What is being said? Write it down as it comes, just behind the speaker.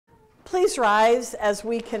Please rise as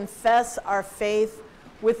we confess our faith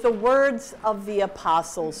with the words of the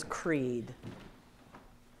Apostles' Creed.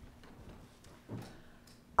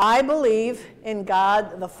 I believe in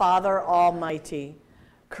God the Father Almighty,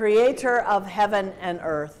 creator of heaven and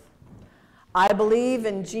earth. I believe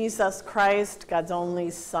in Jesus Christ, God's only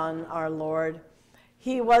Son, our Lord.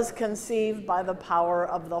 He was conceived by the power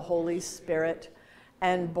of the Holy Spirit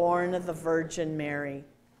and born of the Virgin Mary.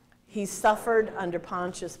 He suffered under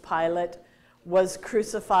Pontius Pilate, was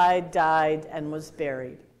crucified, died, and was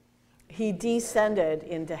buried. He descended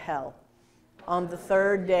into hell. On the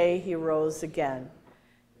third day he rose again.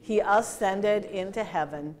 He ascended into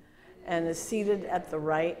heaven and is seated at the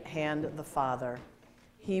right hand of the Father.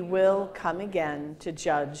 He will come again to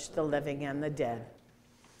judge the living and the dead.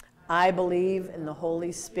 I believe in the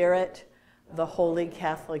Holy Spirit, the Holy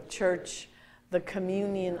Catholic Church, the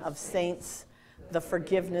communion of saints, the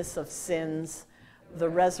forgiveness of sins, the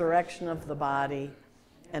resurrection of the body,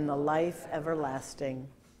 and the life everlasting.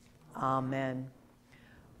 Amen.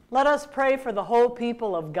 Let us pray for the whole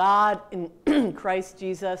people of God in Christ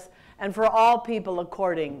Jesus and for all people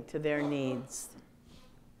according to their needs.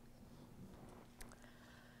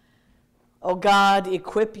 O God,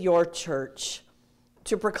 equip your church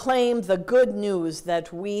to proclaim the good news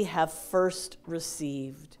that we have first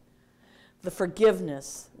received, the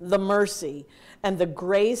forgiveness, the mercy, and the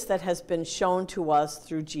grace that has been shown to us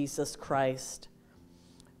through Jesus Christ.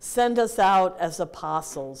 Send us out as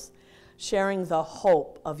apostles, sharing the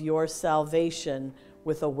hope of your salvation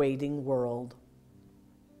with a waiting world.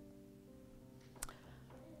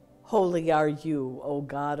 Holy are you, O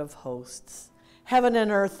God of hosts. Heaven and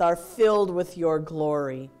earth are filled with your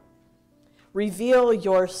glory. Reveal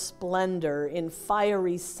your splendor in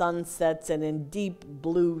fiery sunsets and in deep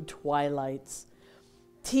blue twilights.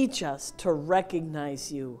 Teach us to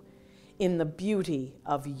recognize you in the beauty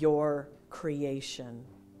of your creation.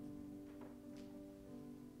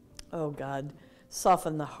 Oh God,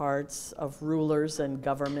 soften the hearts of rulers and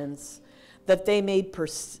governments that they may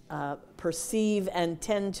perceive and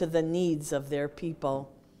tend to the needs of their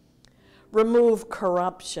people. Remove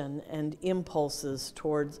corruption and impulses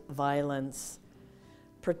towards violence.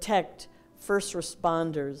 Protect first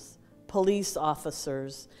responders, police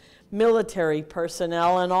officers, military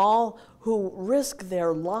personnel, and all who risk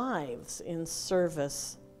their lives in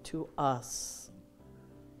service to us.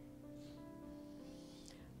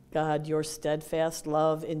 God, your steadfast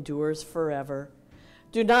love endures forever.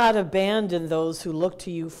 Do not abandon those who look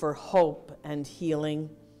to you for hope and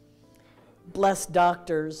healing. Bless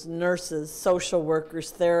doctors, nurses, social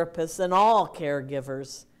workers, therapists, and all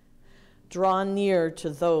caregivers. Draw near to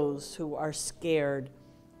those who are scared,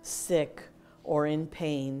 sick, or in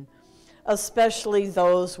pain, especially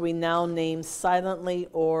those we now name silently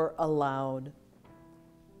or aloud.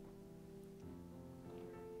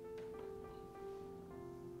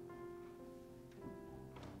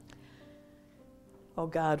 Oh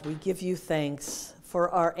God, we give you thanks for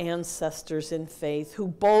our ancestors in faith who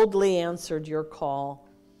boldly answered your call.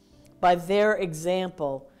 By their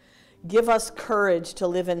example, give us courage to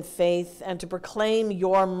live in faith and to proclaim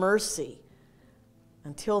your mercy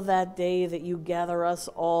until that day that you gather us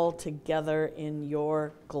all together in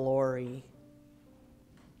your glory.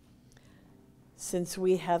 Since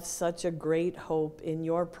we have such a great hope in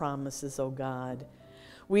your promises, O God,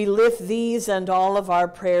 we lift these and all of our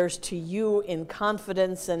prayers to you in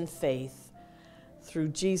confidence and faith through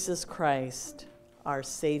Jesus Christ, our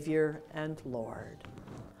Savior and Lord.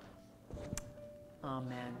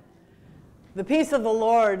 Amen. The peace of the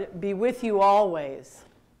Lord be with you always.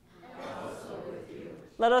 And also with you.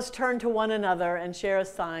 Let us turn to one another and share a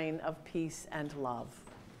sign of peace and love.